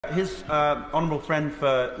his honourable friend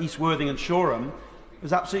for East Worthing and Shoreham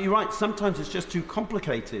was absolutely right. Sometimes it's just too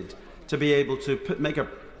complicated to be able to make a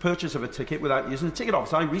purchase of a ticket without using the ticket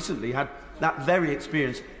office. I recently had that very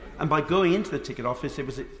experience, and by going into the ticket office, it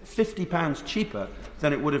was £50 cheaper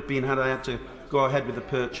than it would have been had I had to go ahead with the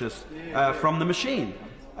purchase from the machine.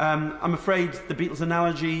 I'm afraid the Beatles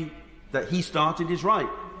analogy that he started is right.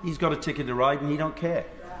 He's got a ticket to ride and he don't care.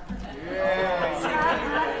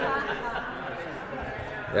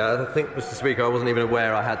 Yeah, I think, Mr. Speaker, I wasn't even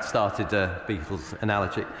aware I had started a Beatles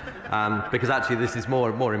analogy, because actually this is more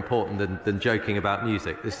important than joking about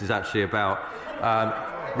music. This is actually about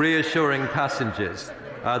reassuring passengers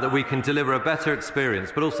that we can deliver a better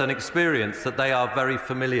experience, but also an experience that they are very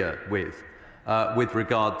familiar with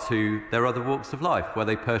regard to their other walks of life, where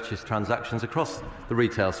they purchase transactions across the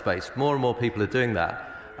retail space. More and more people are doing that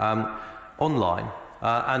online.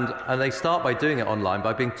 And they start by doing it online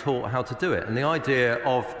by being taught how to do it. And the idea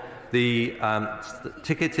of the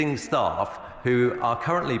ticketing staff who are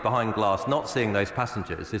currently behind glass not seeing those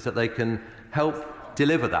passengers is that they can help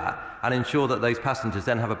deliver that and ensure that those passengers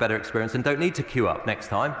then have a better experience and don't need to queue up next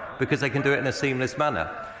time because they can do it in a seamless manner.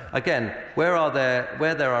 Again, where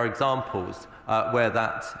there are examples where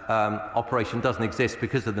that operation doesn't exist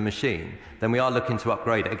because of the machine, then we are looking to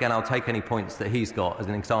upgrade it. Again, I'll take any points that he's got as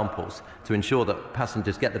examples to ensure that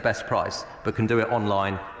passengers get the best price but can do it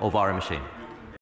online or via a machine.